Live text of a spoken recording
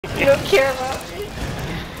You don't care about me.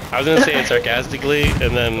 I was gonna say it sarcastically,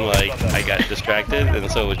 and then like I got distracted,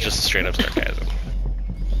 and so it was just straight up sarcasm.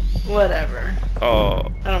 Whatever. Oh.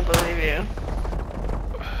 I don't believe you.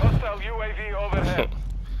 Hostile UAV overhead.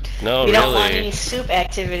 No, We really. don't want any soup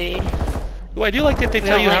activity. Well, I do like that they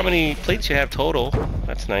tell don't you how like- many plates you have total.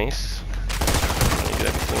 That's nice. Didn't do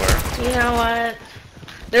that before. You know what?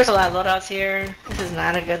 There's a lot of loadouts here. This is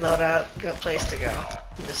not a good loadout. Good place to go.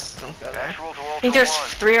 Just don't go there. I think there's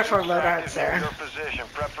 3 or 4 loadouts there. Your position,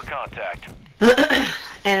 prep for contact.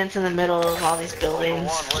 And it's in the middle of all these buildings.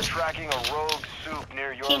 Ultra One, we're tracking a rogue soup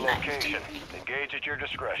near your Team location. Engage at your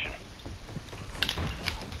discretion.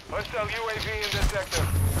 Hostile UAV in this sector.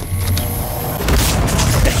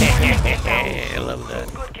 I love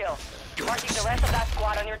that. Good kill. Marking the rest of that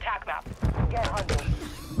squad on your attack map. Get hunting.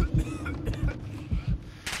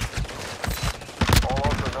 All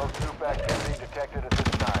Ultra, no soup activity detected at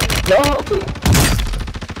this time. No, please.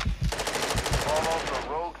 All Ultra,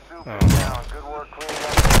 rogue soup Oh. is down. Good work cleaning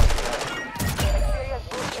up. Experience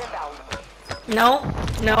boost inbound. No,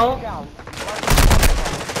 no. Down.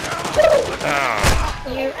 Ah. I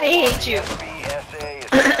hate you. BSA is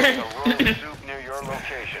tracking a rogue soup near your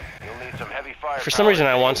location. You'll need some heavy fire. For some reason,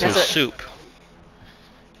 I want some That's it. soup.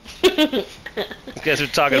 You guys are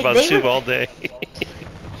talking about They soup were- all day.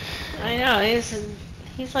 I know,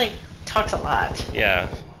 he's like, talks a lot. Yeah,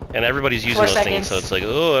 and everybody's using 4 those things, seconds. so it's like,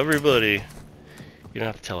 oh, everybody. You don't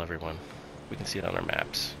have to tell everyone. We can see it on our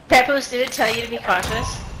maps. Papoose, did it tell you to be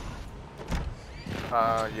cautious?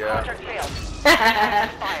 Yeah. Contract failed.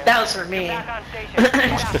 That was for me. Back on station. Get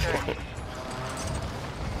after it.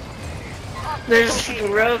 There's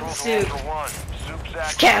rogue soup.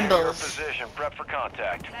 Campbell's. Position, prep for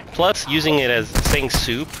contact. Plus, using it as saying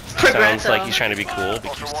soup sounds Progresso. like he's trying to be cool,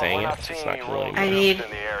 but he's saying it, so it's not cool I anymore. need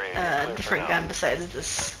a different gun besides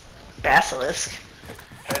this basilisk.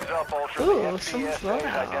 Heads up, Ultra. Ooh, The someone's SBSA has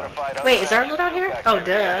loadout. identified Wait, is our unsanctioned loadout here? soup Oh,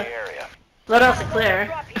 activity in duh. the area. Loadout's a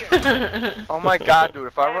clear. Oh my god, dude,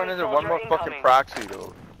 if I run into one more fucking proxy,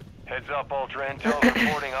 dude. Heads up, Ultra. Intel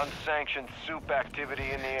reporting unsanctioned soup activity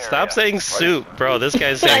in the area. Stop saying soup, bro. This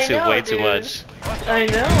guy's saying I soup know, way too dude. much. I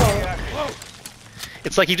know.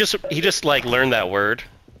 It's like he just like learned that word.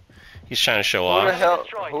 He's trying to show Who the off. hell?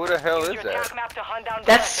 Who the hell Use is your that? attack map to hunt down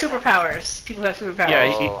That's the rest of them. superpowers. People have superpowers.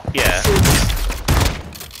 Yeah, Oh. yeah.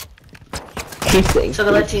 He's saying. So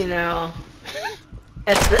to let you know.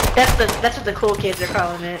 That's what the cool kids are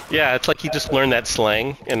calling it. Yeah, it's like he just learned that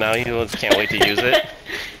slang, and now he can't wait to use it.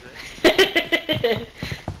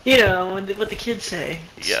 You know what the kids say.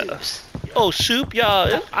 Yeah. Soups. Oh, soup?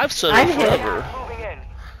 Yeah, I've said I'm it hip. forever. Moving in.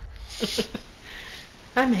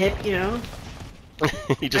 I'm hip, you know.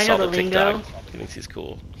 He just I saw know the the lingo. TikTok. He thinks he's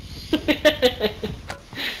cool.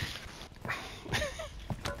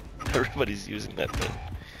 Everybody's using that thing.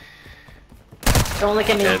 Don't look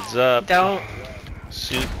at me. Heads up. Don't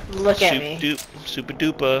Soup. look at soup me. Doop. Super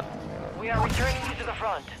duper. We are returning you to the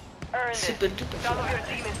front. Earn Super this. duper. Some of your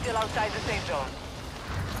team is still outside the safe zone.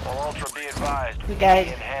 All Ultra, be advised. We got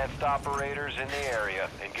Enhanced operators in the area.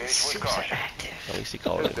 Engage with soups caution. are active. At least he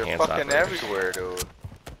called Dude, it they're enhanced fucking operator. everywhere, dude.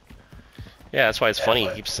 Yeah, that's why it's funny.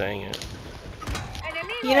 He keeps saying it.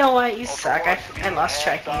 You know what? You Ultra suck. One, I lost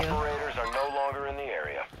track of enhanced you. Operators are no longer in the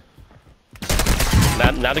area.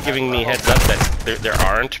 Now they're giving me heads up that there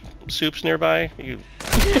aren't soups nearby. You.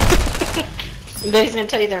 But he's gonna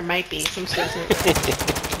tell you there might be some soups.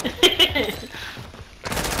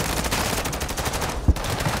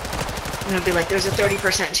 I'm gonna be like, there's a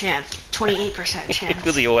 30% chance, 28% chance.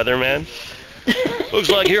 Was he a weatherman? Looks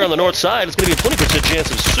like here on the north side, it's gonna be a 20%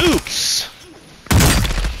 chance of soups.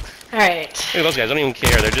 Alright. Look at those guys, don't even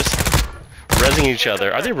care. They're just rezzing each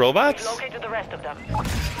other. Are they robots? Located the rest of them.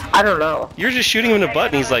 I don't know. You're just shooting him in the butt,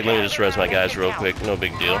 and he's like, let me just res my guys real quick. No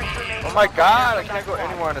big deal. Oh my god, I can't go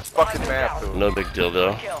anywhere on this fucking map, dude. No big deal,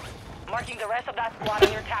 though. Kill. Marking the rest of that squad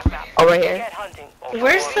on your attack map. Oh, right here? Get hunting.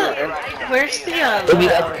 Where's the If you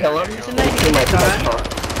guys kill him, Isn't that he might gone?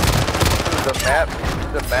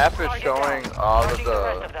 The map is showing all of Marking the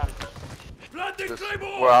rest of the,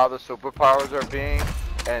 them. where all the superpowers are being,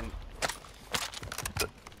 and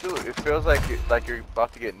dude, it feels like you're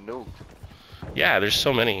about to get nuked, Yeah, there's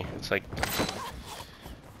so many. It's like,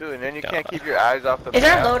 dude. And then you can't keep your eyes off the Is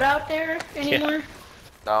there a map. loadout there anymore?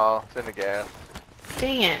 No, it's in the gas.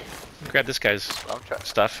 Dang it. grab this guy's I'm trying.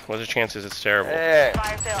 stuff. What's the chances it's terrible? Hey,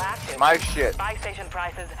 Fire sale active. my shit. Buy station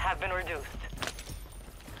prices have been reduced.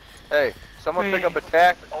 Hey, someone pick Right. up a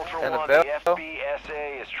tack Ultra and a One, bell. the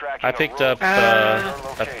FBSA is tracking I picked a rogue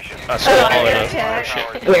up soup near your location. a squall I and got a attacked. shit.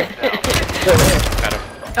 Got him.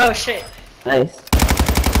 Oh shit. Nice.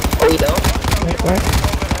 Oh, you don't?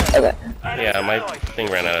 Okay. Yeah, my thing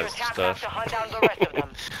ran out of Attack stuff. to hunt down the rest of them.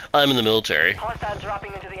 I'm in the military. Hostiles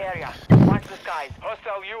dropping into the area. Watch the skies.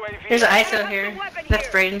 Hostile UAV. There's an ISO here. That's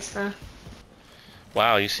Brayden's stuff.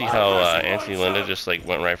 Wow, you see how Auntie Linda just like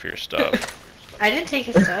went right for your stuff. I didn't take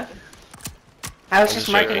his stuff. I was just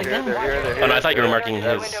just marking the checking. gun. Oh, no, I thought you were marking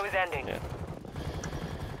The his. window is ending. Yeah.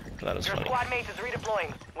 That was Your funny. squad mate is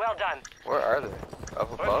redeploying. Well done. Where are they? Up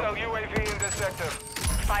Hostile above? UAV in this sector.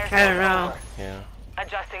 Fire I don't know. Yeah.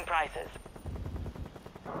 Adjusting prices.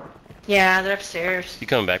 Yeah, they're upstairs. You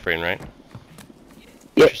coming back, Brain, right?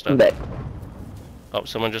 Yep, stuff. I'm back. Oh,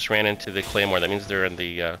 someone just ran into the Claymore. That means they're in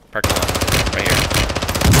the parking lot. Right here.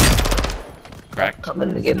 Cracked.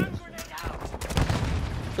 Coming to get him.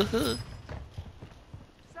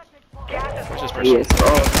 Gas is Where's this closing. person?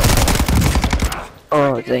 Yes.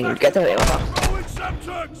 Oh, dang. You got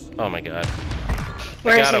that. Oh my god.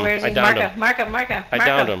 Where is got he? him. Where is I he? downed Marka, him. Marka. I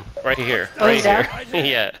downed him. Right here. Oh, right he's here. down?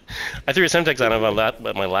 Yeah. I threw a Semtex on him on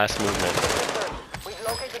my last movement. We've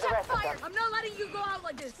located the rest of them. I'm not letting you go out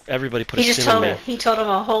like this. Everybody put He a just sim told in me. me. He told him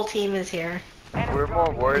a whole team is here. We're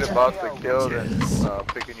more worried about the kill than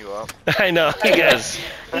picking you up. I know, you guys.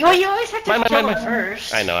 Well, you always have to Mine, kill mine, him mine.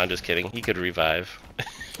 first. I know, I'm just kidding. He could revive.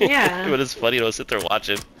 Yeah. But it's funny to sit there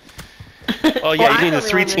watching. Oh Well, yeah, you I need to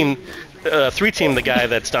really three-team the guy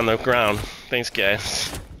that's on the ground. Thanks, guys.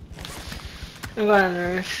 I'm going on the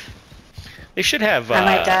roof. They should have I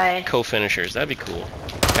might die. co-finishers. That'd be cool.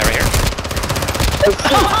 Yeah, right here.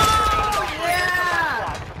 Oh,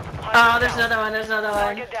 yeah! Oh, there's another one. There's another one.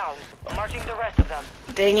 Target down. Marching the rest of them.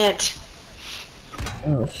 Dang it.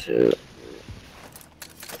 Oh, shoot.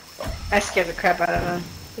 I scared the crap out of him.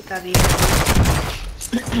 He thought he...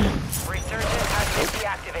 Resurgent has been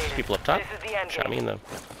deactivated. People up top. This is the end Shot me in game.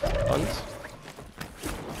 the buns.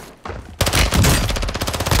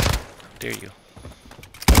 Dare you?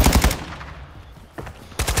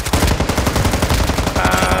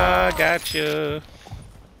 Ah, gotcha.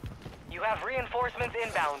 You have reinforcements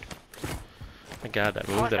inbound. My God, that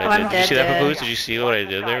move that Oh, I I'm did. Did you see dead, that, dead. Papoose? Did you see what I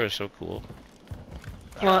did there? It was so cool.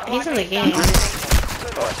 Well, he's in the game. There's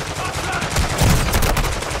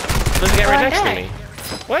a guy Oh, right I next to died. me.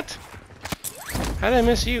 What? How did I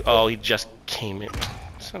miss you? Oh, he just came in.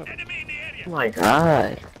 Son of a... Oh my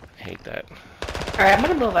god. I hate that. Alright, I'm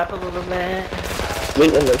gonna move up a little bit.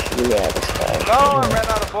 Wait, when they're shooting me out of the sky. No, I ran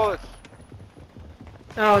out of bullets.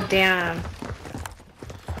 Oh, damn.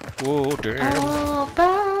 Whoa, damn. All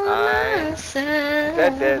by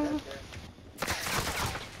myself. Dead.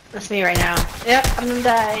 That's me right now. Yep, I'm gonna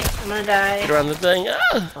die. I'm gonna die. Get around the thing.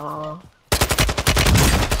 Ah!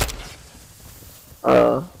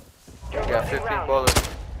 Oh. You got 15 bullets.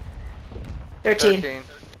 13. 13.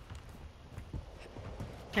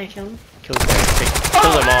 Can I kill him? Kill the guy.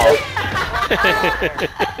 Kill them all.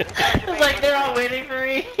 It was like they're all waiting for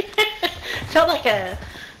me. Felt like a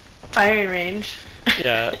firing range.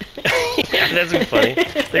 Yeah. Yeah, that's been funny.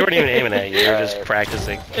 They weren't even aiming at you. They were just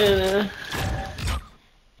practicing.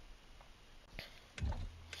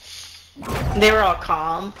 They were all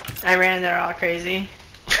calm. I ran, they're all crazy.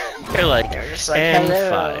 They're like, They're just like, and hello.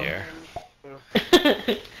 fire.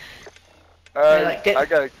 Alright, like, I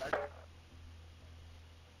got it.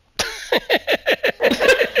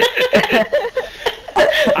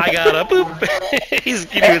 I got a boop. He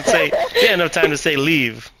didn't even say, he had no time to say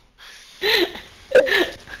leave.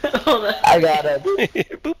 Hold on. I got it.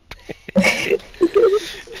 Boop.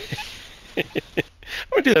 I'm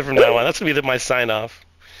gonna do that from now on. That's gonna be my sign off.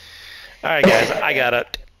 Alright guys, I got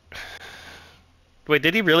it. Wait,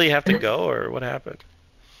 did he really have to go or what happened?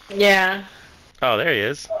 Yeah. Oh, there he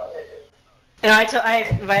is. And I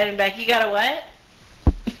invited him back. You got a what?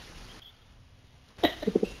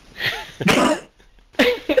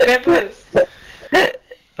 Peppers.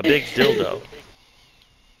 A big dildo.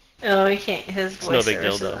 Oh, he can't. His voice no big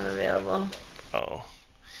service dildo. isn't available. Oh.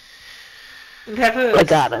 Peppers. I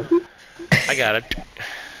got him. I got it.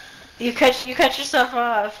 You cut yourself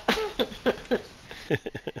off.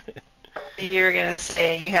 You were gonna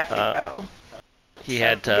say you have to go. He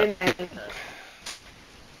had to.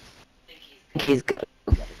 He's good.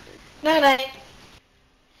 No.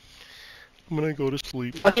 I'm gonna go to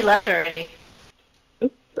sleep. Oh, he left already.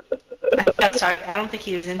 I'm sorry. I don't think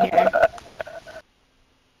he was in here.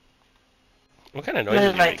 What kind of I'm noise gonna are you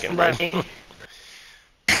invite making, bro? somebody.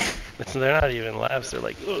 They're not even laughs. They're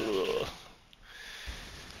like, ugh.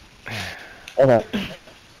 Hold on.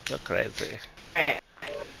 So crazy. Alright.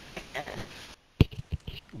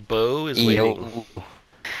 Bo is Yo. waiting.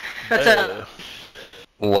 What's up?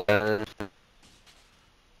 What?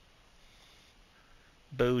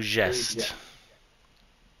 Bo Jest.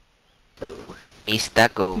 East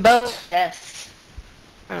Taco. Both. Yes.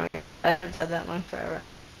 Alright. I haven't said that one forever.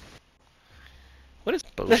 What is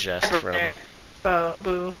Bojest from?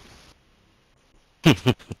 Boo. Do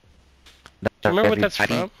you remember what that's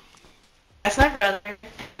from? That's my brother, and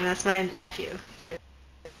that's my nephew.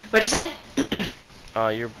 But Oh,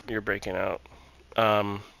 you're breaking out.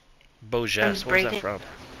 Bojest, what was that from?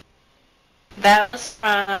 that was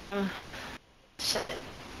from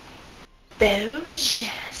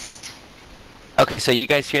Bojest. Okay, so you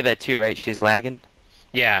guys hear that too, right? She's lagging.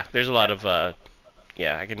 Yeah, there's a lot of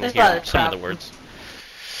yeah, I can There's a lot hear of some of the problems.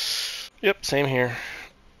 words. Yep, same here.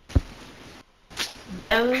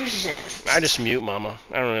 Bojest. I just mute Mama.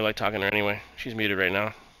 I don't really like talking to her anyway. She's muted right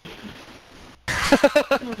now.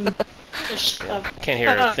 Can't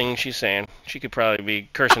hear a thing she's saying. She could probably be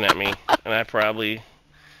cursing at me, and I probably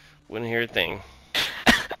wouldn't hear a thing.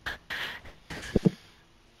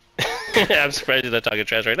 I'm surprised you're not talking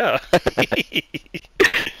trash right now.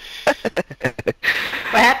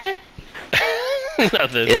 What happened?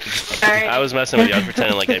 Nothing. Sorry. I was messing with you. I was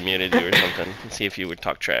pretending like I muted you or something and see if you would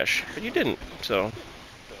talk trash, but you didn't. So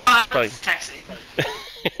probably. Taxi.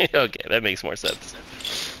 Okay, that makes more sense.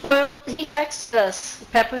 Well, he texted us.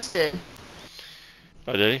 Peppers did.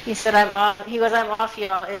 Oh, did he? He said I'm off. He goes, I'm off,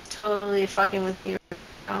 y'all. It's totally fucking with you.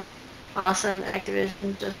 Awesome,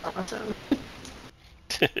 Activision, just awesome.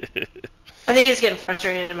 I think he's getting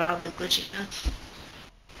frustrated about the glitchiness.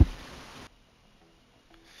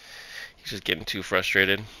 He's just getting too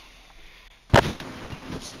frustrated.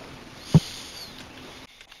 He's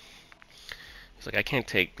like, I can't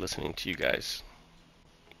take listening to you guys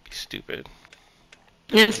be stupid.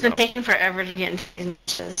 Yeah, it's been taking forever to get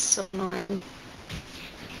into this. So annoying.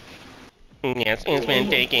 Yes, it's been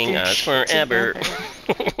taking us forever.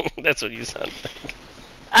 That's what you sound like.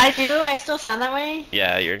 I do? I still sound that way?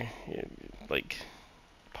 Yeah, you're like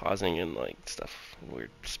pausing in like stuff in weird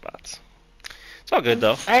spots. It's all good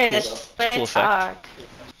though. Alright, let's play Cool talk.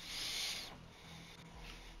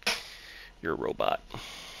 You're a robot.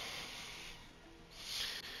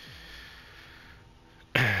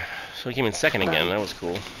 So he came in second again. That was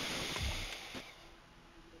cool.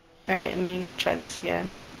 Alright, let me try this again.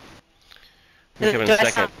 He Do came in I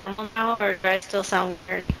second. sound normal now, or do I still sound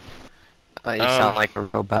weird? You sound like a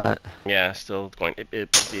robot. Yeah, still going. Beep.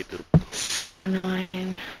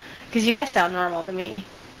 Annoying. Because you guys sound normal to me.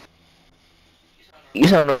 You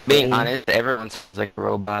sound. Being honest, everyone sounds like a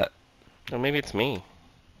robot. Oh, maybe it's me.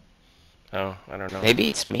 Oh, I don't know. Maybe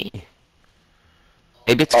it's me.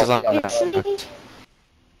 Maybe it's because It's me.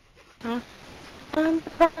 Huh?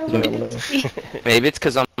 Maybe it's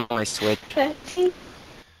because I'm on my Switch.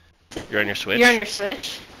 You're on your Switch? You're on your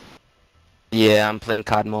Switch. Yeah, I'm playing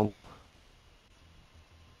COD Mobile.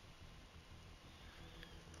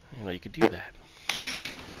 You know, you could do that.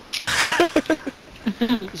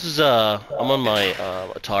 This is, I'm on my,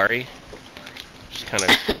 Atari. Just kind of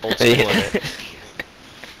old school in it.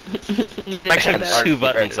 I actually have two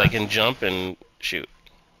buttons. I can jump and shoot.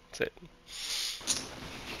 That's it.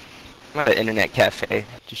 I'm at an internet cafe,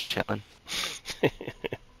 just chilling.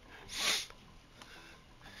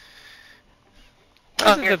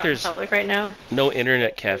 I think that there's public right now. no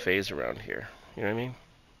internet cafes around here. You know what I mean?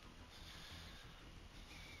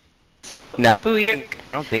 No, Boo, I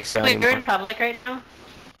don't think so wait, you're in anymore. public right now?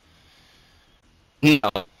 No,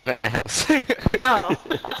 at my house. Oh.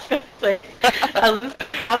 Wait, I'm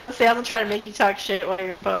trying to make you talk shit while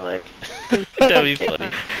you're in public. That'd be funny.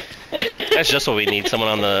 That's just what we need. Someone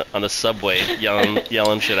on the subway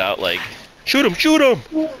yelling shit out like, shoot him, shoot him.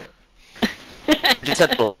 Just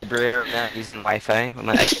at the library right now using Wi-Fi. I'm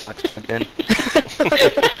not Xbox plugged in.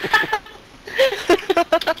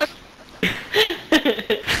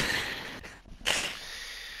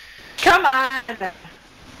 Come on!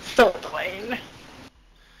 So annoying.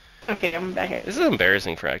 Okay, I'm back here. This is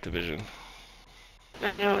embarrassing for Activision.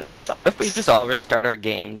 I know it's What if we just all restart our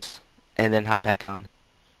games and then hop back on?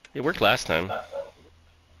 It worked last time.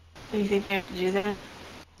 You think I have to do that?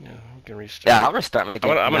 Yeah, we can restart. Yeah, I'll restart my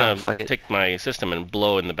game. I'm now, gonna fuck it. take my system and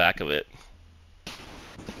blow in the back of it.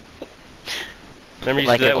 Remember you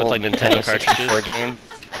used to do that with like Nintendo cartridges? Game.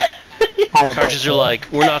 Cartridges are like,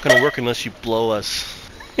 we're not gonna work unless you blow us.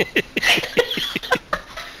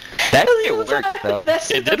 That really worked though.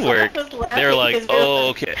 It did work. They were like, oh,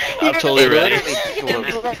 okay, I'm totally It ready. literally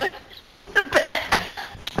did work.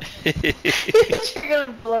 You're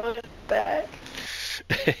gonna blow it back.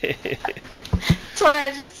 So I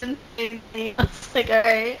just didn't say anything. I was like,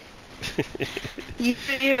 alright. You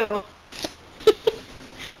do.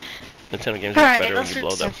 Nintendo games are Alright, better when let's you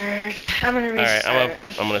blow them. restart. I'm gonna Alright, restart.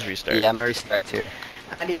 I'm gonna restart. Yeah, I'm gonna restart too.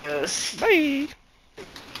 Adios. Bye.